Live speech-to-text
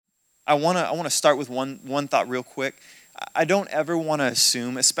I want to start with one thought real quick. I don't ever want to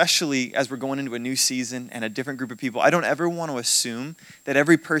assume, especially as we're going into a new season and a different group of people, I don't ever want to assume that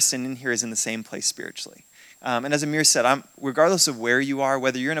every person in here is in the same place spiritually. And as Amir said, regardless of where you are,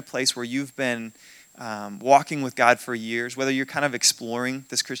 whether you're in a place where you've been walking with God for years, whether you're kind of exploring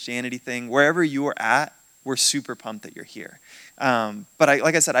this Christianity thing, wherever you are at, we're super pumped that you're here. But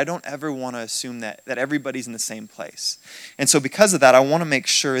like I said, I don't ever want to assume that everybody's in the same place. And so because of that, I want to make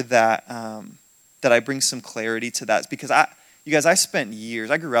sure that I bring some clarity to that. Because I spent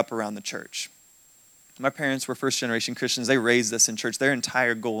years, I grew up around the church. My parents were first-generation Christians. They raised us in church. Their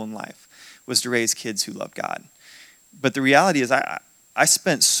entire goal in life was to raise kids who love God. But the reality is I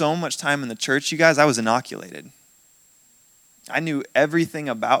spent so much time in the church, you guys, I was inoculated. I knew everything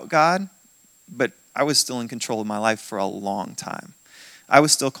about God, but I was still in control of my life for a long time. I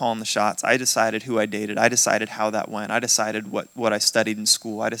was still calling the shots. I decided who I dated. I decided how that went. I decided what I studied in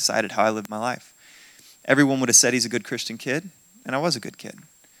school. I decided how I lived my life. Everyone would have said he's a good Christian kid, and I was a good kid.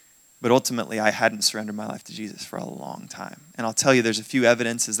 But ultimately, I hadn't surrendered my life to Jesus for a long time. And I'll tell you, there's a few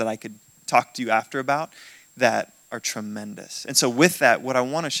evidences that I could talk to you after about that are tremendous. And so with that, what I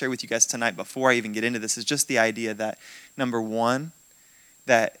want to share with you guys tonight before I even get into this is just the idea that, number one,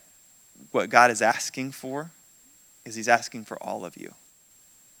 that what God is asking for is he's asking for all of you.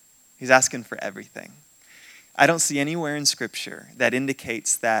 He's asking for everything. I don't see anywhere in Scripture that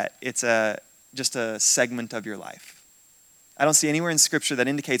indicates that it's just a segment of your life. I don't see anywhere in Scripture that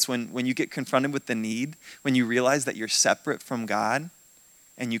indicates when you get confronted with the need, when you realize that you're separate from God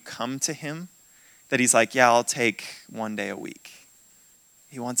and you come to him, that he's like, yeah, I'll take one day a week.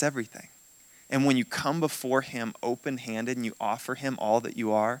 He wants everything. And when you come before him open-handed and you offer him all that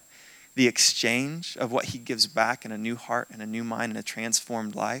you are, the exchange of what he gives back in a new heart and a new mind and a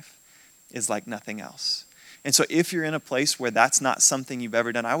transformed life is like nothing else. And so if you're in a place where that's not something you've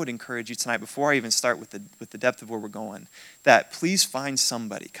ever done, I would encourage you tonight, before I even start with the depth of where we're going, that please find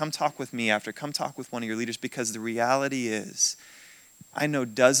somebody. Come talk with me after. Come talk with one of your leaders, because the reality is, I know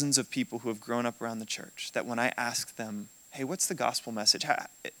dozens of people who have grown up around the church that when I ask them, hey, what's the gospel message?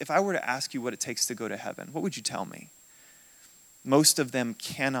 If I were to ask you what it takes to go to heaven, what would you tell me? Most of them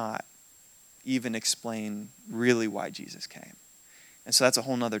cannot even explain really why Jesus came. And so that's a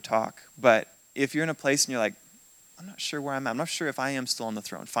whole nother talk. But if you're in a place and you're like, I'm not sure where I'm at. I'm not sure if I am still on the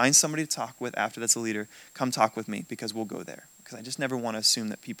throne. Find somebody to talk with after that's a leader. Come talk with me, because we'll go there. Because I just never want to assume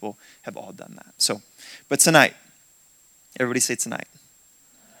that people have all done that. So, but tonight, everybody say tonight.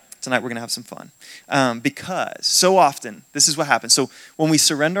 Tonight we're going to have some fun. Because so often, this is what happens. So when we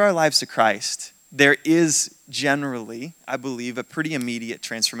surrender our lives to Christ, there is generally, I believe, a pretty immediate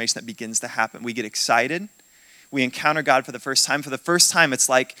transformation that begins to happen. We get excited. We encounter God for the first time. For the first time, it's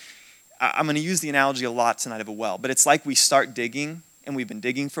like, I'm going to use the analogy a lot tonight of a well, but it's like we start digging, and we've been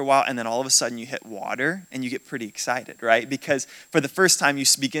digging for a while, and then all of a sudden you hit water, and you get pretty excited, right? Because for the first time, you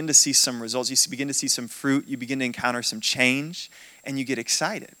begin to see some results. You begin to see some fruit. You begin to encounter some change, and you get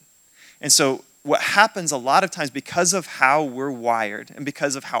excited. And so what happens a lot of times, because of how we're wired and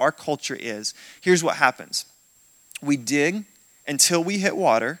because of how our culture is, here's what happens. We dig until we hit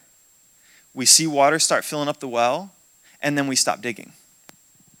water. We see water start filling up the well, and then we stop digging.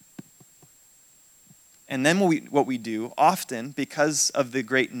 And then what we do often, because of the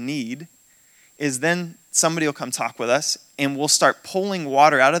great need, is then somebody will come talk with us, and we'll start pulling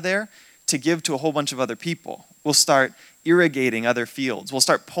water out of there to give to a whole bunch of other people. We'll start irrigating other fields. We'll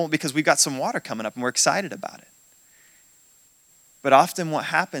start pulling, because we've got some water coming up and we're excited about it. But often what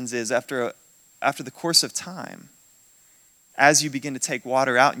happens is after the course of time, as you begin to take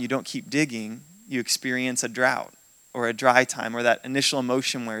water out and you don't keep digging, you experience a drought or a dry time, or that initial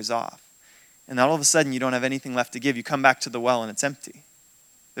emotion wears off. And all of a sudden you don't have anything left to give. You come back to the well and it's empty.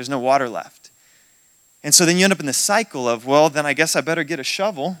 There's no water left. And so then you end up in this cycle of, well, then I guess I better get a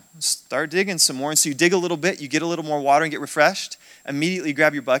shovel, start digging some more. And so you dig a little bit, you get a little more water and get refreshed. Immediately you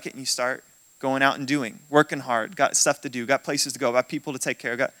grab your bucket and you start going out and doing, working hard, got stuff to do, got places to go, got people to take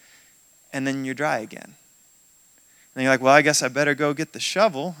care of, and then you're dry again. And you're like, well, I guess I better go get the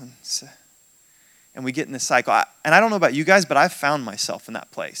shovel. And we get in this cycle. And I don't know about you guys, but I've found myself in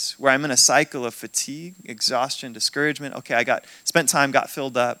that place where I'm in a cycle of fatigue, exhaustion, discouragement. Okay, spent time, got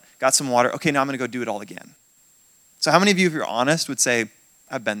filled up, got some water. Okay, now I'm going to go do it all again. So how many of you, if you're honest, would say,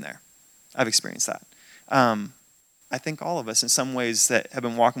 I've been there. I've experienced that. I think all of us, in some ways that have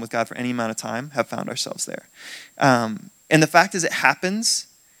been walking with God for any amount of time, have found ourselves there. And the fact is, it happens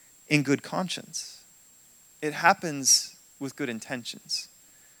in good conscience. It happens with good intentions.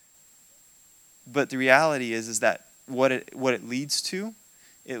 But the reality is that what it leads to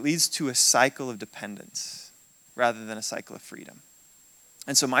a cycle of dependence rather than a cycle of freedom.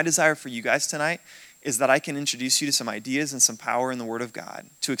 And so my desire for you guys tonight is that I can introduce you to some ideas and some power in the Word of God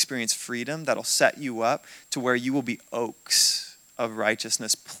to experience freedom that'll set you up to where you will be oaks of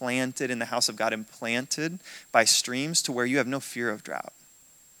righteousness planted in the house of God and planted by streams to where you have no fear of drought,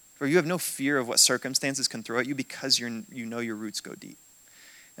 where you have no fear of what circumstances can throw at you because you know your roots go deep.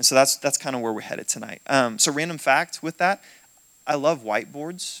 And so that's kind of where we're headed tonight. So random fact with that, I love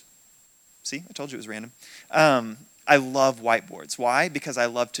whiteboards. See, I told you it was random. I love whiteboards. Why? Because I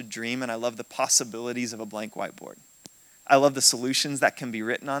love to dream and I love the possibilities of a blank whiteboard. I love the solutions that can be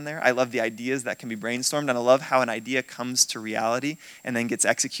written on there. I love the ideas that can be brainstormed. And I love how an idea comes to reality and then gets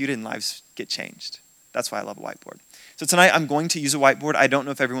executed and lives get changed. That's why I love a whiteboard. So tonight I'm going to use a whiteboard. I don't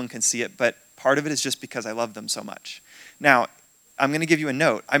know if everyone can see it, but part of it is just because I love them so much. Now, I'm going to give you a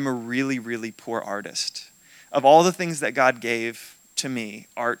note. I'm a really, really poor artist. Of all the things that God gave to me,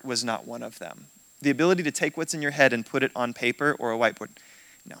 art was not one of them. The ability to take what's in your head and put it on paper or a whiteboard,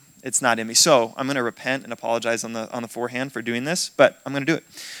 no, it's not in me. So I'm going to repent and apologize on the forehand for doing this, but I'm going to do it.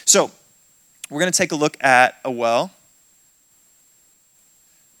 So we're going to take a look at a well.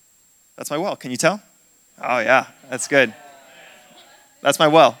 That's my well. Can you tell? Oh, yeah, that's good. That's my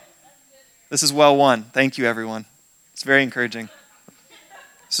well. This is well 1. Thank you, everyone. It's very encouraging.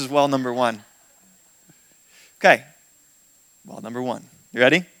 This is well number 1. Okay, well number 1. You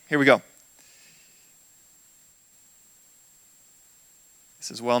ready? Here we go. This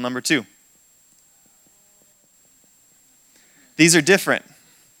is well number 2. These are different.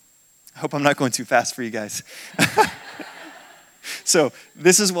 I hope I'm not going too fast for you guys. So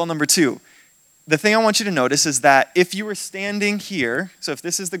this is well number 2. The thing I want you to notice is that if you were standing here, so if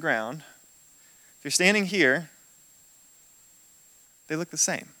this is the ground, if you're standing here, they look the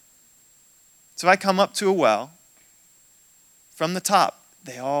same. So if I come up to a well, from the top,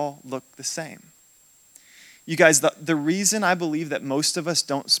 they all look the same. You guys, the reason I believe that most of us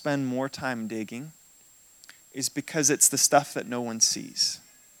don't spend more time digging is because it's the stuff that no one sees.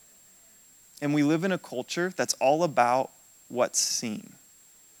 And we live in a culture that's all about what's seen.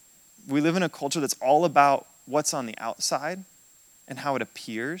 We live in a culture that's all about what's on the outside and how it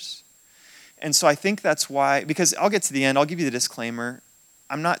appears. And so I think that's why, because I'll get to the end, I'll give you the disclaimer.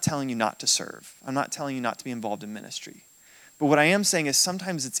 I'm not telling you not to serve. I'm not telling you not to be involved in ministry. But what I am saying is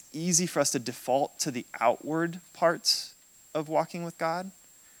sometimes it's easy for us to default to the outward parts of walking with God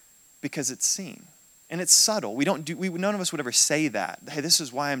because it's seen. And it's subtle. None of us would ever say that. Hey, this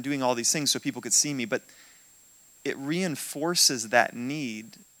is why I'm doing all these things so people could see me. But it reinforces that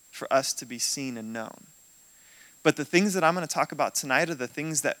need for us to be seen and known. But the things that I'm going to talk about tonight are the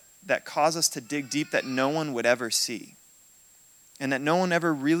things that cause us to dig deep that no one would ever see. And that no one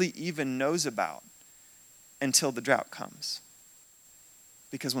ever really even knows about until the drought comes.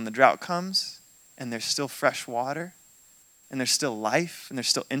 Because when the drought comes and there's still fresh water and there's still life and there's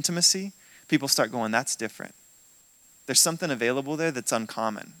still intimacy, people start going, that's different. There's something available there that's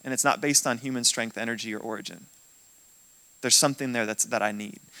uncommon. And it's not based on human strength, energy, or origin. There's something there that I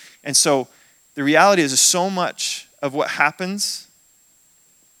need. And so the reality is so much of what happens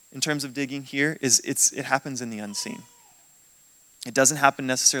in terms of digging here it happens in the unseen. It doesn't happen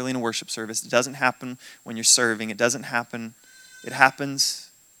necessarily in a worship service. It doesn't happen when you're serving. It happens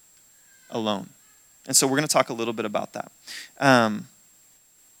alone. And so we're going to talk a little bit about that. Hope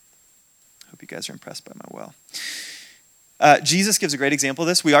you guys are impressed by my well. Jesus gives a great example of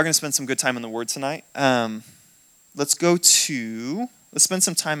this. We are going to spend some good time in the Word tonight. Let's spend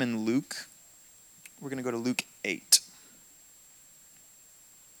some time in Luke. We're going to go to Luke 8.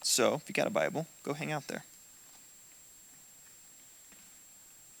 So if you got a Bible, go hang out there.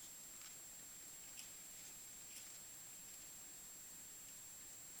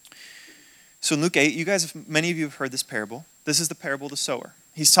 So in Luke 8, many of you have heard this parable. This is the parable of the sower.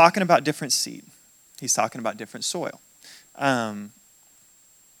 He's talking about different seed. He's talking about different soil. The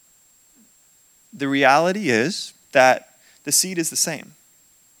reality is that the seed is the same.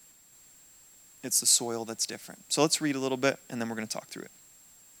 It's the soil that's different. So let's read a little bit, and then we're going to talk through it.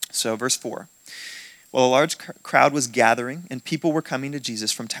 So verse 4. While a large crowd was gathering, and people were coming to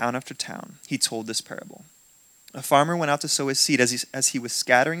Jesus from town after town, he told this parable. A farmer went out to sow his seed. As he was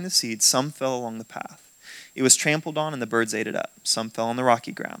scattering the seed, some fell along the path. It was trampled on, and the birds ate it up. Some fell on the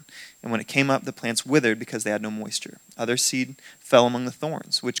rocky ground, and when it came up, the plants withered because they had no moisture. Other seed fell among the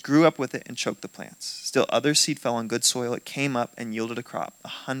thorns, which grew up with it and choked the plants. Still other seed fell on good soil. It came up and yielded a crop,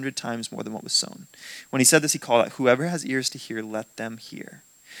 100 times more than what was sown. When he said this, he called out, "Whoever has ears to hear, let them hear."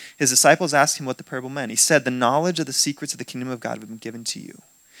 His disciples asked him what the parable meant. He said, "The knowledge of the secrets of the kingdom of God have been given to you.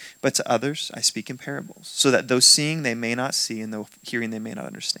 But to others I speak in parables, so that though seeing they may not see, and though hearing they may not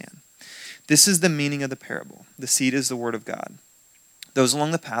understand. This is the meaning of the parable. The seed is the word of God. Those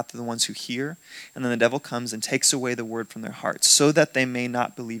along the path are the ones who hear, and then the devil comes and takes away the word from their hearts, so that they may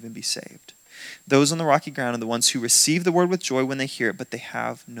not believe and be saved. Those on the rocky ground are the ones who receive the word with joy when they hear it, but they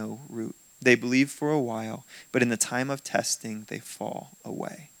have no root. They believe for a while, but in the time of testing, they fall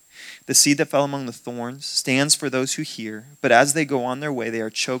away. The seed that fell among the thorns stands for those who hear, but as they go on their way, they are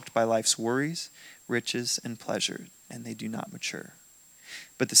choked by life's worries, riches, and pleasure, and they do not mature.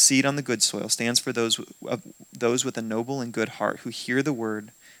 But the seed on the good soil stands for those with a noble and good heart who hear the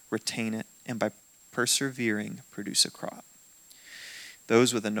word, retain it, and by persevering produce a crop.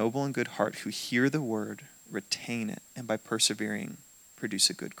 Those with a noble and good heart who hear the word, retain it, and by persevering produce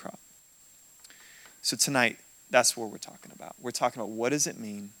a good crop. So tonight, that's what we're talking about. We're talking about what does it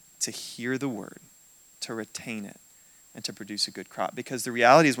mean to hear the word, to retain it, and to produce a good crop. Because the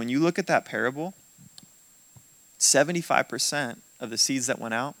reality is when you look at that parable, 75% of the seeds that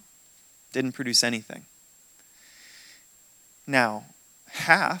went out didn't produce anything. Now,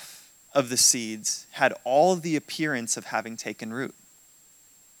 half of the seeds had all the appearance of having taken root.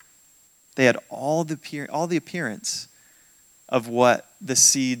 They had all the appearance of what the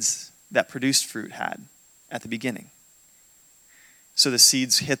seeds that produced fruit had at the beginning. So the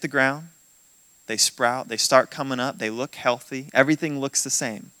seeds hit the ground, they sprout, they start coming up, they look healthy, everything looks the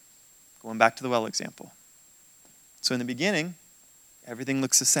same. Going back to the well example. So in the beginning, everything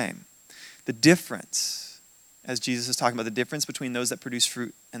looks the same. The difference, as Jesus is talking about, the difference between those that produce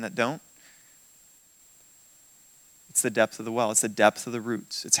fruit and that don't, it's the depth of the well. It's the depth of the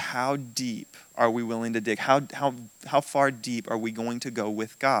roots. It's how deep are we willing to dig? How far deep are we going to go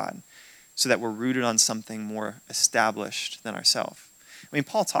with God so that we're rooted on something more established than ourselves? I mean,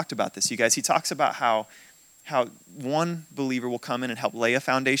 Paul talked about this, you guys. He talks about how one believer will come in and help lay a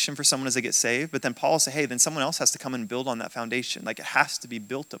foundation for someone as they get saved, but then Paul will say, hey, then someone else has to come and build on that foundation. Like it has to be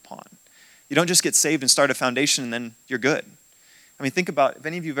built upon. You don't just get saved and start a foundation and then you're good. I mean, think about, if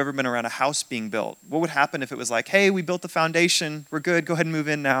any of you have ever been around a house being built, what would happen if it was like, hey, we built the foundation, we're good, go ahead and move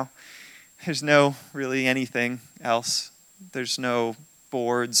in now. There's no really anything else. There's no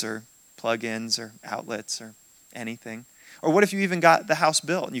boards or plug-ins or outlets or anything. Or what if you even got the house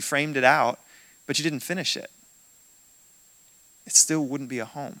built and you framed it out, but you didn't finish it? It still wouldn't be a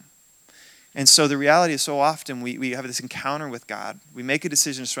home. And so the reality is so often we have this encounter with God. We make a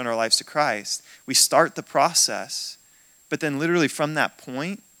decision to surrender our lives to Christ. We start the process. But then literally from that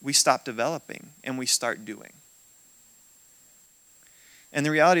point, we stop developing and we start doing. And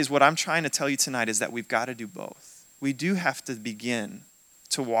the reality is what I'm trying to tell you tonight is that we've got to do both. We do have to begin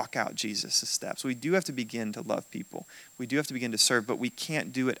to walk out Jesus' steps. We do have to begin to love people. We do have to begin to serve, but we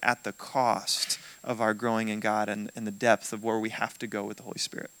can't do it at the cost of our growing in God and the depth of where we have to go with the Holy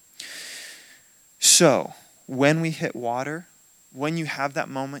Spirit. So when we hit water, when you have that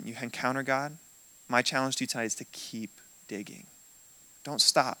moment, you encounter God, my challenge to you tonight is to keep digging. Don't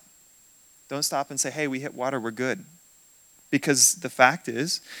stop. Don't stop and say, hey, we hit water, we're good. Because the fact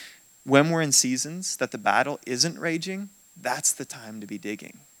is, when we're in seasons that the battle isn't raging, that's the time to be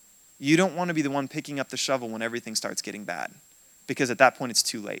digging. You don't want to be the one picking up the shovel when everything starts getting bad. Because at that point, it's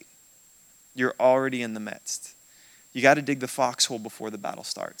too late. You're already in the midst. You got to dig the foxhole before the battle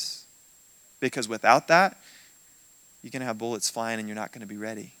starts. Because without that, you're going to have bullets flying and you're not going to be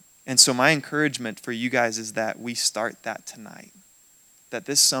ready. And so my encouragement for you guys is that we start that tonight. That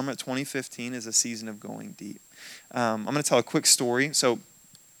this summer, 2015, is a season of going deep. I'm going to tell a quick story. So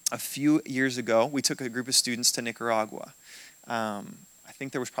a few years ago, we took a group of students to Nicaragua. I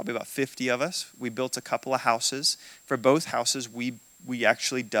think there was probably about 50 of us. We built a couple of houses. For both houses, we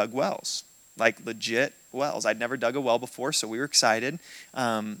actually dug wells, like legit wells. I'd never dug a well before, so we were excited.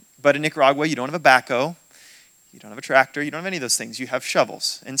 But in Nicaragua, you don't have a backhoe. You don't have a tractor. You don't have any of those things. You have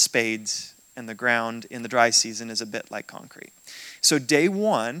shovels and spades, and the ground in the dry season is a bit like concrete. So day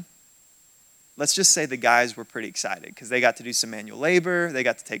one, let's just say the guys were pretty excited because they got to do some manual labor. They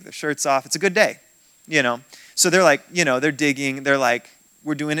got to take their shirts off. It's a good day, So they're like, they're digging. They're like,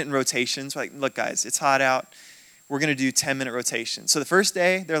 we're doing it in rotations. We're like, look, guys, it's hot out. We're going to do 10-minute rotations. So the first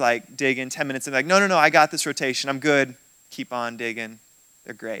day, they're like digging 10 minutes. And they're like, no, I got this rotation. I'm good. Keep on digging.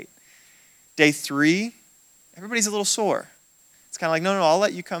 They're great. Day 3, everybody's a little sore. It's kind of like, no, I'll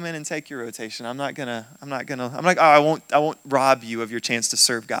let you come in and take your rotation. I'm like, I won't rob you of your chance to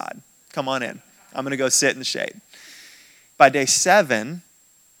serve God. Come on in. I'm going to go sit in the shade. By day 7,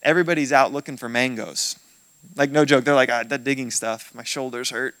 everybody's out looking for mangoes. Like, no joke. They're like, that digging stuff. My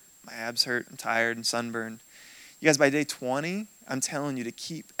shoulders hurt. My abs hurt. I'm tired and sunburned. You guys, by day 20, I'm telling you to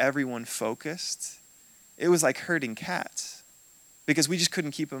keep everyone focused. It was like herding cats. Because we just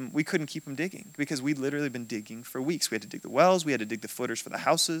couldn't keep them digging because we'd literally been digging for weeks. We had to dig the wells. We had to dig the footers for the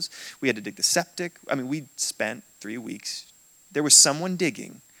houses. We had to dig the septic. I mean, we spent 3 weeks There was someone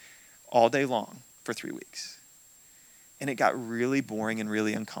digging all day long for 3 weeks. And it got really boring and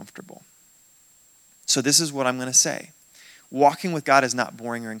really uncomfortable. So this is what I'm going to say. Walking with God is not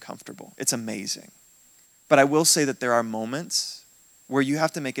boring or uncomfortable. It's amazing. But I will say that there are moments where you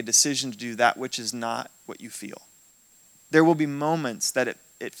have to make a decision to do that which is not what you feel. There will be moments that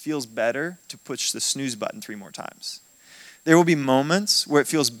it feels better to push the snooze button 3 more times. There will be moments where it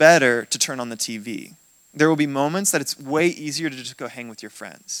feels better to turn on the TV. There will be moments that it's way easier to just go hang with your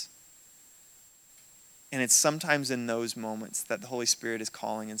friends. And it's sometimes in those moments that the Holy Spirit is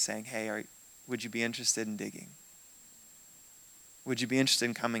calling and saying, hey, would you be interested in digging? Would you be interested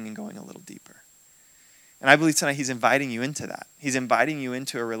in coming and going a little deeper? And I believe tonight he's inviting you into that. He's inviting you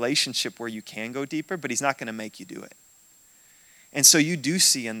into a relationship where you can go deeper, but he's not going to make you do it. And so you do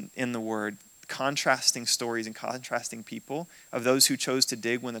see in the Word contrasting stories and contrasting people of those who chose to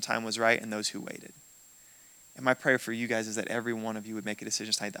dig when the time was right and those who waited. And my prayer for you guys is that every one of you would make a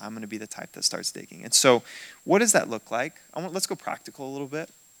decision tonight that I'm going to be the type that starts digging. And so what does that look like? Let's go practical a little bit.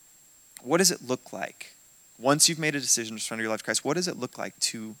 What does it look like? Once you've made a decision to surrender your life to Christ, what does it look like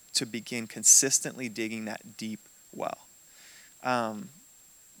to begin consistently digging that deep well?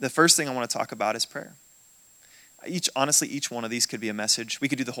 The first thing I want to talk about is prayer. Honestly, each one of these could be a message. We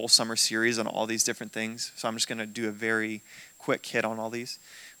could do the whole summer series on all these different things, so I'm just going to do a very quick hit on all these.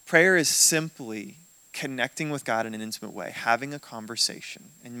 Prayer is simply connecting with God in an intimate way, having a conversation,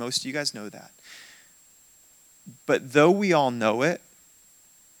 and most of you guys know that. But though we all know it,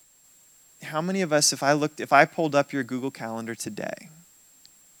 how many of us, if I pulled up your Google Calendar today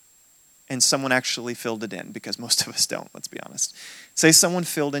and someone actually filled it in, because most of us don't, let's be honest. Say someone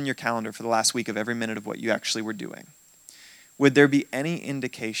filled in your calendar for the last week of every minute of what you actually were doing. Would there be any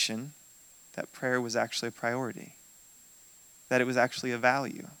indication that prayer was actually a priority? That it was actually a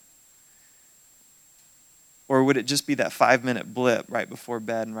value? Or would it just be that 5-minute blip right before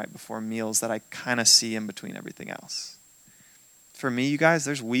bed and right before meals that I kind of see in between everything else? For me, you guys,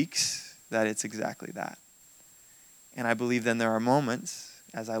 there's weeks that it's exactly that. And I believe then there are moments,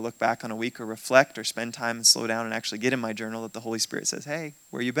 as I look back on a week or reflect or spend time and slow down and actually get in my journal, that the Holy Spirit says, hey,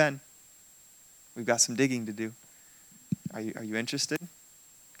 where you been? We've got some digging to do. Are you interested?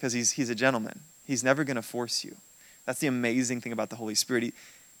 Because he's a gentleman. He's never going to force you. That's the amazing thing about the Holy Spirit.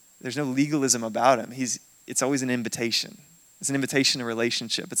 There's no legalism about him. It's always an invitation. It's an invitation to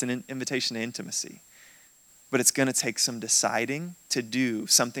relationship. It's an invitation to intimacy. But it's going to take some deciding to do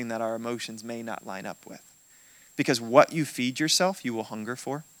something that our emotions may not line up with. Because what you feed yourself, you will hunger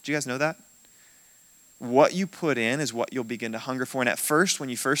for. Do you guys know that? What you put in is what you'll begin to hunger for. And at first, when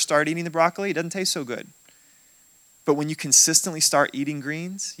you first start eating the broccoli, it doesn't taste so good. But when you consistently start eating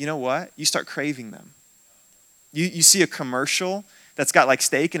greens, you know what? You start craving them. You see a commercial that's got like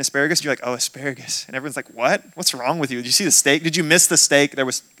steak and asparagus, and you're like, oh, asparagus. And everyone's like, what? What's wrong with you? Did you see the steak? Did you miss the steak?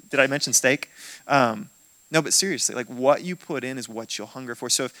 Did I mention steak? No, but seriously, like what you put in is what you'll hunger for.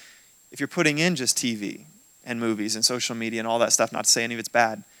 So if you're putting in just TV and movies and social media and all that stuff, not to say any of it's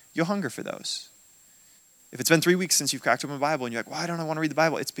bad, you'll hunger for those. If it's been 3 weeks since you've cracked open a Bible and you're like, why don't I want to read the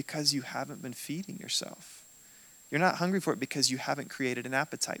Bible? It's because you haven't been feeding yourself. You're not hungry for it because you haven't created an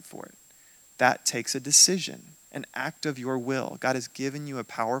appetite for it. That takes a decision, an act of your will. God has given you a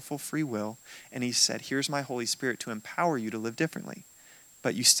powerful free will, and he said, here's my Holy Spirit to empower you to live differently,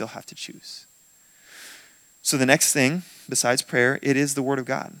 but you still have to choose. So the next thing, besides prayer, it is the Word of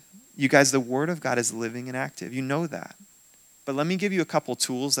God. You guys, the Word of God is living and active. You know that. But let me give you a couple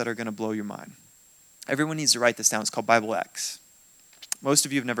tools that are going to blow your mind. Everyone needs to write this down. It's called Bible X. Most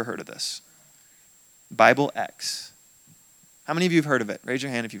of you have never heard of this. Bible X. How many of you have heard of it? Raise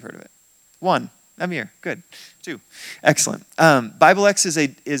your hand if you've heard of it. 1. Amir. Good. 2. Excellent. Bible X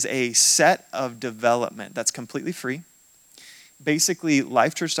is a set of development that's completely free. Basically,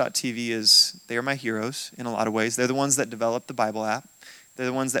 lifechurch.tv they are my heroes in a lot of ways. They're the ones that developed the Bible app. They're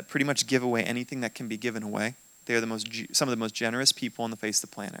the ones that pretty much give away anything that can be given away. They are some of the most generous people on the face of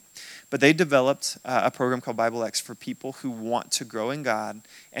the planet. But they developed a program called Bible X for people who want to grow in God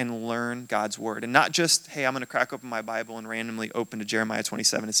and learn God's Word. And not just, hey, I'm going to crack open my Bible and randomly open to Jeremiah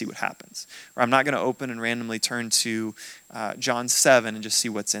 27 and see what happens. Or I'm not going to open and randomly turn to John 7 and just see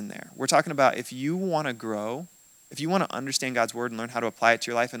what's in there. We're talking about if you want to grow, if you want to understand God's Word and learn how to apply it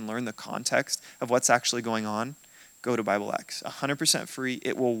to your life and learn the context of what's actually going on, go to Bible X. 100% free.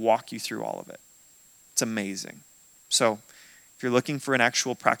 It will walk you through all of it. It's amazing. So if you're looking for an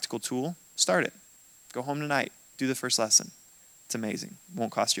actual practical tool, start it. Go home tonight. Do the first lesson. It's amazing. It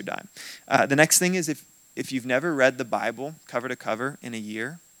won't cost you a dime. The next thing is if you've never read the Bible cover to cover in a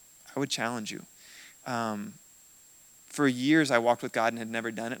year, I would challenge you. For years, I walked with God and had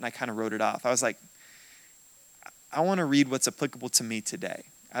never done it, and I kind of wrote it off. I was like, I want to read what's applicable to me today.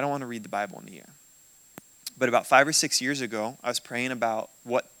 I don't want to read the Bible in a year. But about 5 or 6 years ago, I was praying about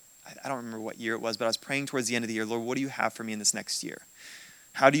I don't remember what year it was, but I was praying towards the end of the year, Lord, what do you have for me in this next year?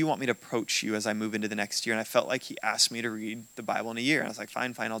 How do you want me to approach you as I move into the next year? And I felt like he asked me to read the Bible in a year. And I was like,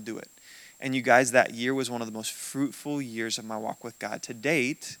 fine, I'll do it. And you guys, that year was one of the most fruitful years of my walk with God to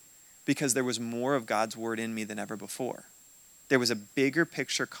date, because there was more of God's word in me than ever before. There was a bigger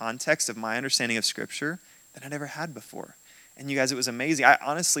picture context of my understanding of Scripture than I'd ever had before. And you guys, it was amazing. I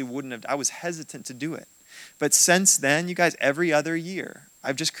honestly I was hesitant to do it. But since then, you guys, every other year,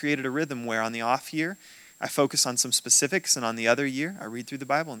 I've just created a rhythm where on the off year, I focus on some specifics, and on the other year, I read through the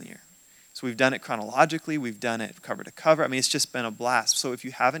Bible in the year. So we've done it chronologically, we've done it cover to cover. I mean, it's just been a blast. So if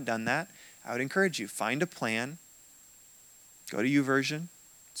you haven't done that, I would encourage you, find a plan, go to YouVersion,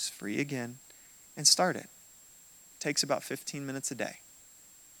 it's free again, and start it. It takes about 15 minutes a day,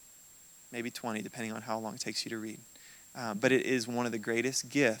 maybe 20, depending on how long it takes you to read. But it is one of the greatest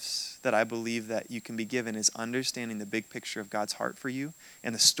gifts that I believe that you can be given, is understanding the big picture of God's heart for you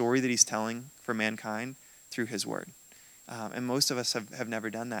and the story that he's telling for mankind through his word. And most of us have never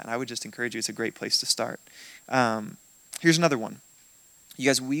done that. And I would just encourage you, it's a great place to start. Here's another one. You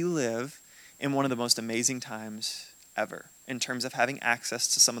guys, we live in one of the most amazing times ever in terms of having access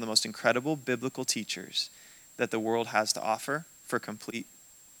to some of the most incredible biblical teachers that the world has to offer for complete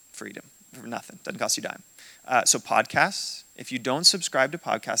freedom, for nothing. Doesn't cost you a dime. So podcasts, if you don't subscribe to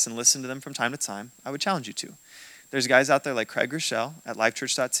podcasts and listen to them from time to time, I would challenge you to. There's guys out there like Craig Rochelle at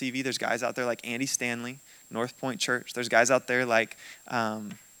lifechurch.tv. There's guys out there like Andy Stanley, North Point Church. There's guys out there like,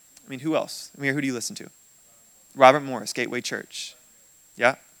 who else? Who do you listen to? Robert Morris, Gateway Church.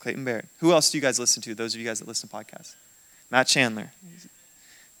 Yeah, Clayton Barrett. Who else do you guys listen to, those of you guys that listen to podcasts? Matt Chandler.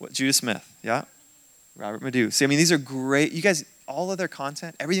 Judah Smith. Yeah. Robert Madu. See, these are great. You guys, all of their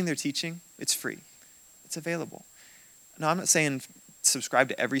content, everything they're teaching, it's free. It's available. No, I'm not saying subscribe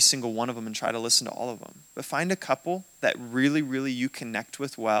to every single one of them and try to listen to all of them. But find a couple that really, really you connect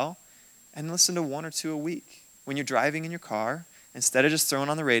with well and listen to one or two a week. When you're driving in your car, instead of just throwing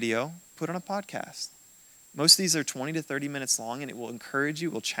on the radio, put on a podcast. Most of these are 20 to 30 minutes long, and it will encourage you,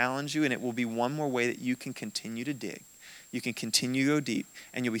 will challenge you, and it will be one more way that you can continue to dig. You can continue to go deep,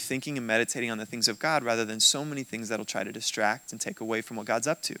 and you'll be thinking and meditating on the things of God rather than so many things that'll try to distract and take away from what God's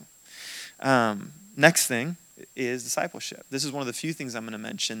up to. Next thing is discipleship. This is one of the few things I'm going to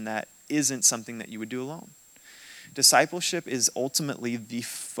mention that isn't something that you would do alone. Discipleship is ultimately the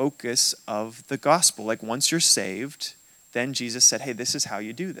focus of the gospel. Like once you're saved, then Jesus said, hey, this is how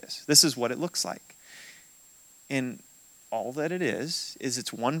you do this. This is what it looks like. And all that it is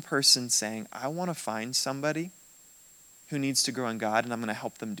it's one person saying, I want to find somebody who needs to grow in God, and I'm going to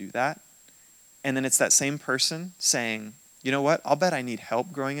help them do that. And then it's that same person saying, you know what? I'll bet I need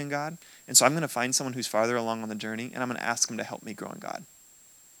help growing in God. And so I'm going to find someone who's farther along on the journey, and I'm going to ask them to help me grow in God.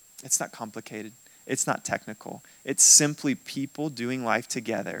 It's not complicated. It's not technical. It's simply people doing life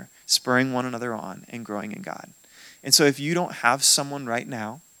together, spurring one another on, and growing in God. And so if you don't have someone right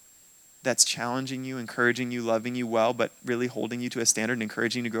now that's challenging you, encouraging you, loving you well, but really holding you to a standard and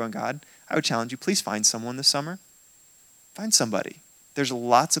encouraging you to grow in God, I would challenge you, please find someone this summer. Find somebody. There's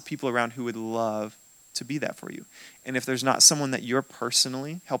lots of people around who would love to be that for you. And if there's not someone that you're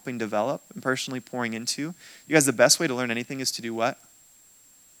personally helping develop and personally pouring into, you guys, the best way to learn anything is to do what?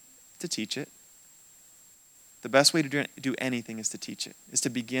 To teach it. The best way to do anything is to teach it, is to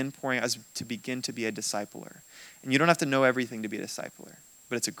begin pouring, to begin to be a discipler. And you don't have to know everything to be a discipler,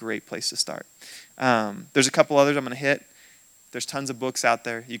 but it's a great place to start. There's a couple others I'm going to hit. There's tons of books out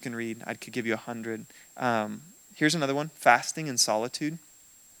there you can read. I could give you 100. Here's another one, Fasting and Solitude.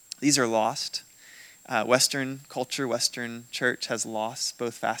 These are lost. Western culture, Western church has lost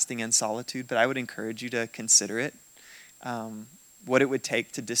both fasting and solitude, but I would encourage you to consider it. What it would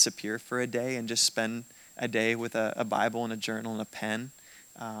take to disappear for a day and just spend a day with a Bible and a journal and a pen,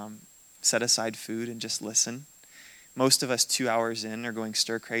 set aside food and just listen. Most of us 2 hours in are going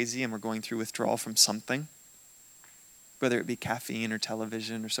stir crazy and we're going through withdrawal from something, whether it be caffeine or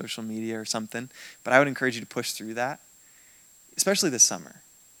television or social media or something. But I would encourage you to push through that, especially this summer.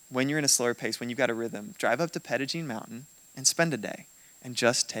 When you're in a slower pace, when you've got a rhythm, drive up to Pedagine Mountain and spend a day and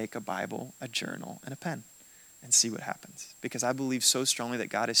just take a Bible, a journal, and a pen and see what happens. Because I believe so strongly that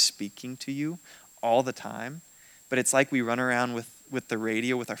God is speaking to you all the time, but it's like we run around with the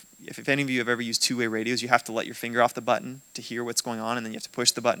radio, if any of you have ever used two-way radios, you have to let your finger off the button to hear what's going on, and then you have to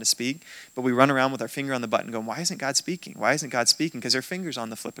push the button to speak. But we run around with our finger on the button going, why isn't God speaking? Why isn't God speaking? Because our finger's on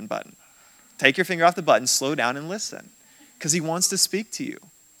the flipping button. Take your finger off the button, slow down and listen, because he wants to speak to you.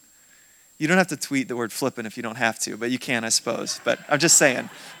 You don't have to tweet the word flipping if you don't have to, but you can, I suppose. But I'm just saying,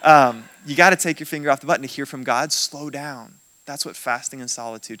 you got to take your finger off the button to hear from God. Slow down. That's what fasting and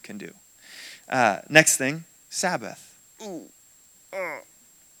solitude can do. Next thing, Sabbath. Ooh.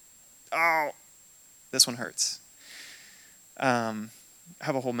 Oh. This one hurts. I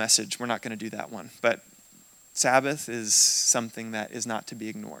have a whole message. We're not going to do that one. But Sabbath is something that is not to be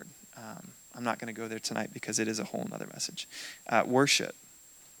ignored. I'm not going to go there tonight because it is a whole other message. Worship.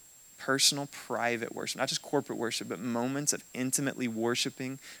 Personal, private worship, not just corporate worship, but moments of intimately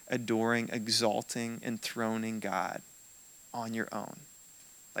worshiping, adoring, exalting, enthroning God on your own.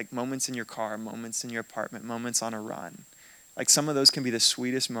 Like moments in your car, moments in your apartment, moments on a run. Like some of those can be the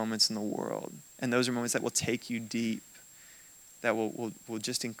sweetest moments in the world. And those are moments that will take you deep, that will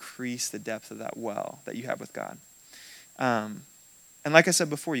just increase the depth of that well that you have with God. And like I said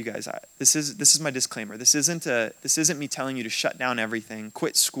before, you guys, this is my disclaimer. This isn't me telling you to shut down everything,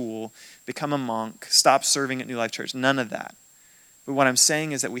 quit school, become a monk, stop serving at New Life Church. None of that. But what I'm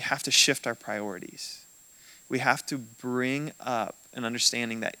saying is that we have to shift our priorities. We have to bring up an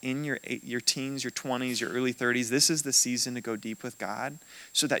understanding that in your teens, your 20s, your early 30s, this is the season to go deep with God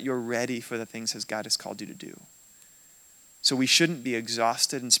so that you're ready for the things that God has called you to do. So we shouldn't be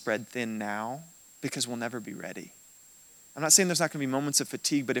exhausted and spread thin now because we'll never be ready. I'm not saying there's not going to be moments of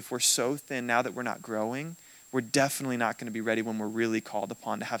fatigue, but if we're so thin now that we're not growing, we're definitely not going to be ready when we're really called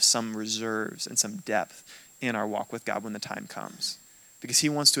upon to have some reserves and some depth in our walk with God when the time comes. Because he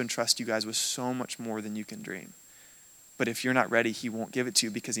wants to entrust you guys with so much more than you can dream. But if you're not ready, he won't give it to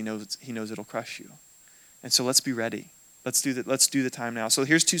you because he knows it'll crush you. And so let's be ready. Let's do the time now. So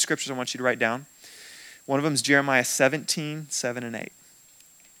here's 2 scriptures I want you to write down. One of them is Jeremiah 17, 7 and 8.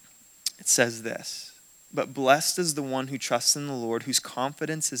 It says this. But blessed is the one who trusts in the Lord, whose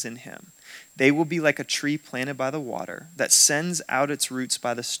confidence is in him. They will be like a tree planted by the water that sends out its roots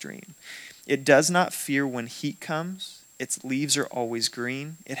by the stream. It does not fear when heat comes. Its leaves are always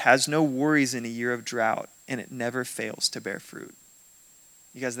green. It has no worries in a year of drought, and it never fails to bear fruit.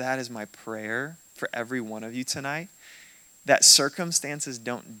 You guys, that is my prayer for every one of you tonight, that circumstances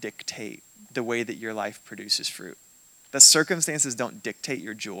don't dictate the way that your life produces fruit. The circumstances don't dictate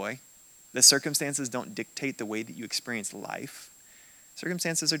your joy. The circumstances don't dictate the way that you experience life.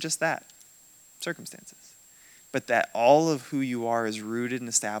 Circumstances are just that, circumstances. But that all of who you are is rooted and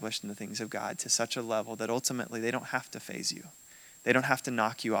established in the things of God to such a level that ultimately they don't have to phase you. They don't have to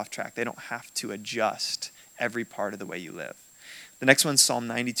knock you off track. They don't have to adjust every part of the way you live. The next one's Psalm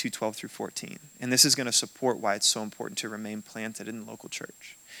 92, 12 through 14. And this is going to support why it's so important to remain planted in the local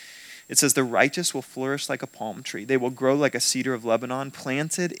church. It says, the righteous will flourish like a palm tree. They will grow like a cedar of Lebanon,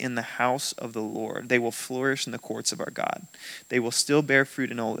 planted in the house of the Lord. They will flourish in the courts of our God. They will still bear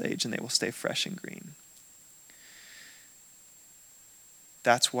fruit in old age, and they will stay fresh and green.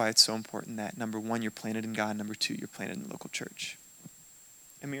 That's why it's so important that, number 1, you're planted in God. Number 2, you're planted in the local church.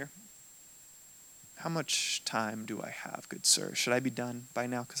 Amir, how much time do I have, good sir? Should I be done by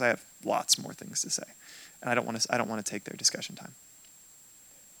now? Because I have lots more things to say, and I don't want to take their discussion time.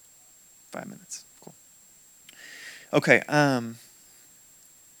 5 minutes. Cool. Okay. I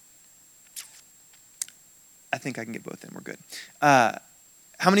think I can get both in. We're good. How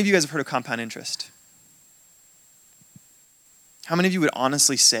many of you guys have heard of compound interest? How many of you would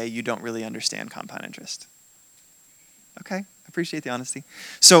honestly say you don't really understand compound interest? Okay. I appreciate the honesty.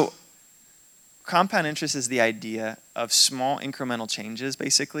 So compound interest is the idea of small incremental changes,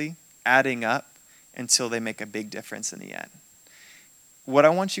 basically, adding up until they make a big difference in the end. What I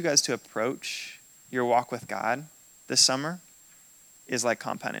want you guys to approach your walk with God this summer is like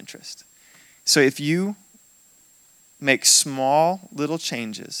compound interest. So if you make small little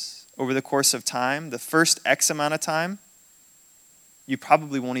changes over the course of time, the first X amount of time, you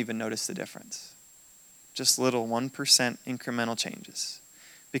probably won't even notice the difference. Just little 1% incremental changes.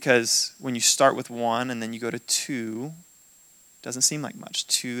 Because when you start with 1 and then you go to 2, doesn't seem like much.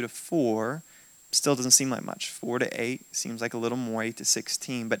 2 to 4, still doesn't seem like much. 4 to 8 seems like a little more, 8 to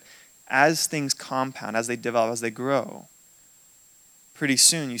 16. But as things compound, as they develop, as they grow, pretty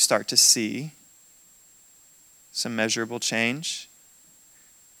soon you start to see some measurable change.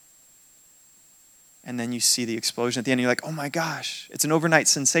 And then you see the explosion at the end. You're like, oh my gosh, it's an overnight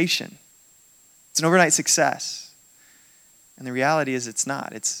sensation. It's an overnight success. And the reality is it's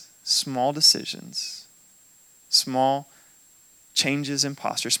not. It's small decisions, small changes in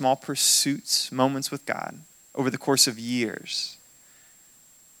posture, small pursuits, moments with God over the course of years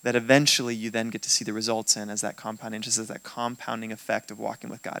that eventually you then get to see the results in as that compound interest, as that compounding effect of walking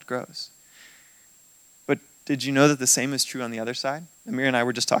with God grows. But did you know that the same is true on the other side? Amir and I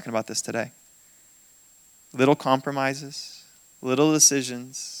were just talking about this today. Little compromises, little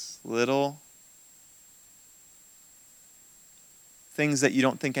decisions, little things that you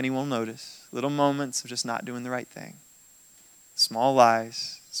don't think anyone will notice, little moments of just not doing the right thing, small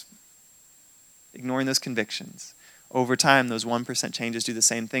lies, ignoring those convictions. Over time, those 1% changes do the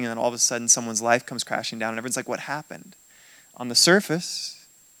same thing, and then all of a sudden someone's life comes crashing down, and everyone's like, what happened? On the surface,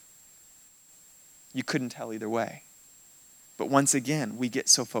 you couldn't tell either way. But once again, we get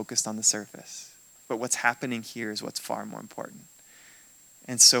so focused on the surface. But what's happening here is what's far more important.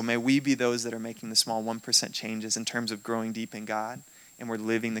 And so may we be those that are making the small 1% changes in terms of growing deep in God, and we're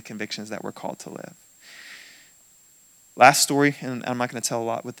living the convictions that we're called to live. Last story, and I'm not going to tell a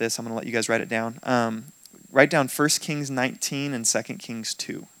lot with this. I'm going to let you guys write it down. Write down 1 Kings 19 and 2 Kings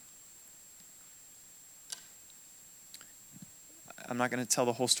 2. I'm not going to tell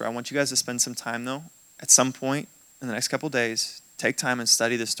the whole story. I want you guys to spend some time, though, at some point in the next couple days, take time and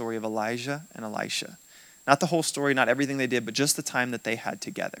study the story of Elijah and Elisha. Not the whole story, not everything they did, but just the time that they had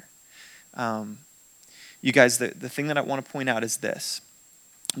together. You guys, the thing that I want to point out is this.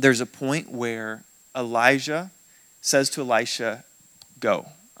 There's a point where Elijah says to Elisha, go.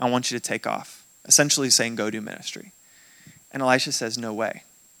 I want you to take off. Essentially saying, go do ministry. And Elisha says, no way.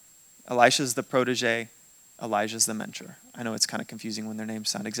 Elisha's the protege. Elijah's the mentor. I know it's kind of confusing when their names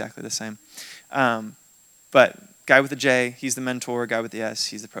sound exactly the same. But guy with a J, he's the mentor. Guy with the S,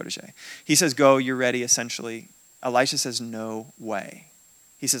 he's the protege. He says, go, you're ready, essentially. Elisha says, no way.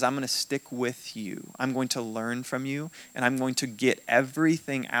 He says, I'm going to stick with you. I'm going to learn from you, and I'm going to get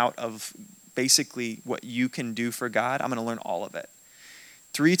everything out of basically what you can do for God. I'm going to learn all of it.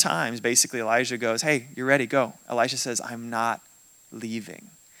 3 times, basically, Elijah goes, hey, you're ready, go. Elisha says, I'm not leaving.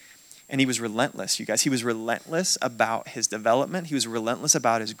 And he was relentless, you guys. He was relentless about his development. He was relentless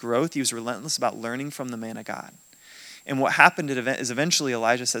about his growth. He was relentless about learning from the man of God. And what happened is eventually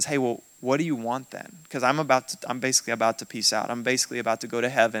Elijah says, hey, well, what do you want then? Because I'm basically about to peace out. I'm basically about to go to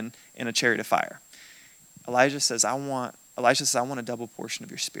heaven in a chariot of fire. Elisha says, I want a double portion of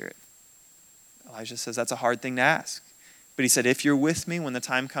your spirit. Elijah says, that's a hard thing to ask. But he said, if you're with me when the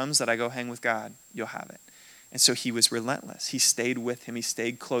time comes that I go hang with God, you'll have it. And so he was relentless. He stayed with him. He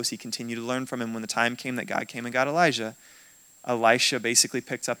stayed close. He continued to learn from him. When the time came that God came and got Elijah, Elisha basically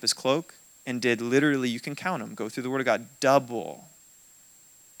picked up his cloak and did literally, you can count them, go through the word of God, double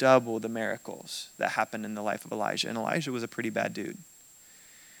the miracles that happened in the life of Elijah. And Elijah was a pretty bad dude.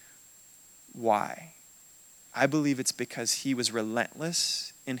 Why? I believe it's because he was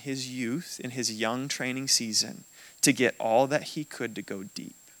relentless in his youth, in his young training season, to get all that he could to go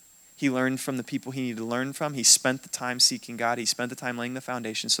deep. He learned from the people he needed to learn from. He spent the time seeking God. He spent the time laying the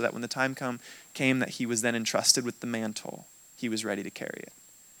foundation so that when the time came that he was then entrusted with the mantle, he was ready to carry it.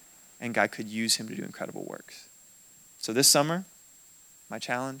 And God could use him to do incredible works. So this summer, my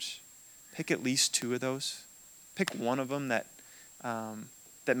challenge, pick at least 2 of those. Pick one of them that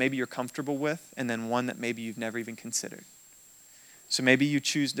maybe you're comfortable with, and then one that maybe you've never even considered. So maybe you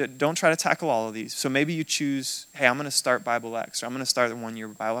choose, don't try to tackle all of these. So maybe you choose, hey, I'm going to start Bible X, or I'm going to start the 1-year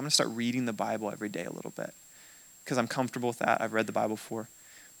Bible. I'm going to start reading the Bible every day a little bit because I'm comfortable with that. I've read the Bible before.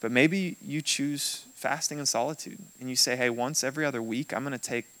 But maybe you choose fasting and solitude, and you say, hey, once every other week, I'm going to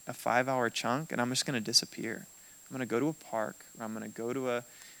take a 5-hour chunk, and I'm just going to disappear. I'm going to go to a park, or I'm going to go to a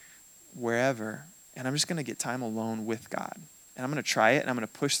wherever, and I'm just going to get time alone with God. And I'm going to try it, and I'm going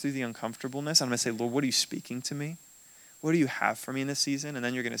to push through the uncomfortableness. I'm going to say, Lord, what are you speaking to me? What do you have for me in this season? And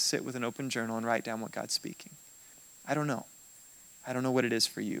then you're going to sit with an open journal and write down what God's speaking. I don't know. I don't know what it is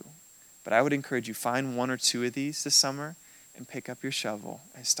for you. But I would encourage you, find 1 or 2 of these this summer and pick up your shovel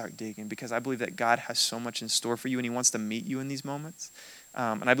and start digging, because I believe that God has so much in store for you, and he wants to meet you in these moments.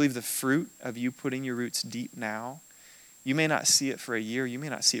 And I believe the fruit of you putting your roots deep now, you may not see it for a year, you may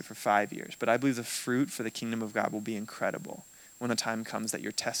not see it for 5 years, but I believe the fruit for the kingdom of God will be incredible when the time comes that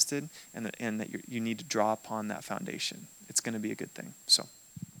you're tested and that you need to draw upon that foundation. It's going to be a good thing. So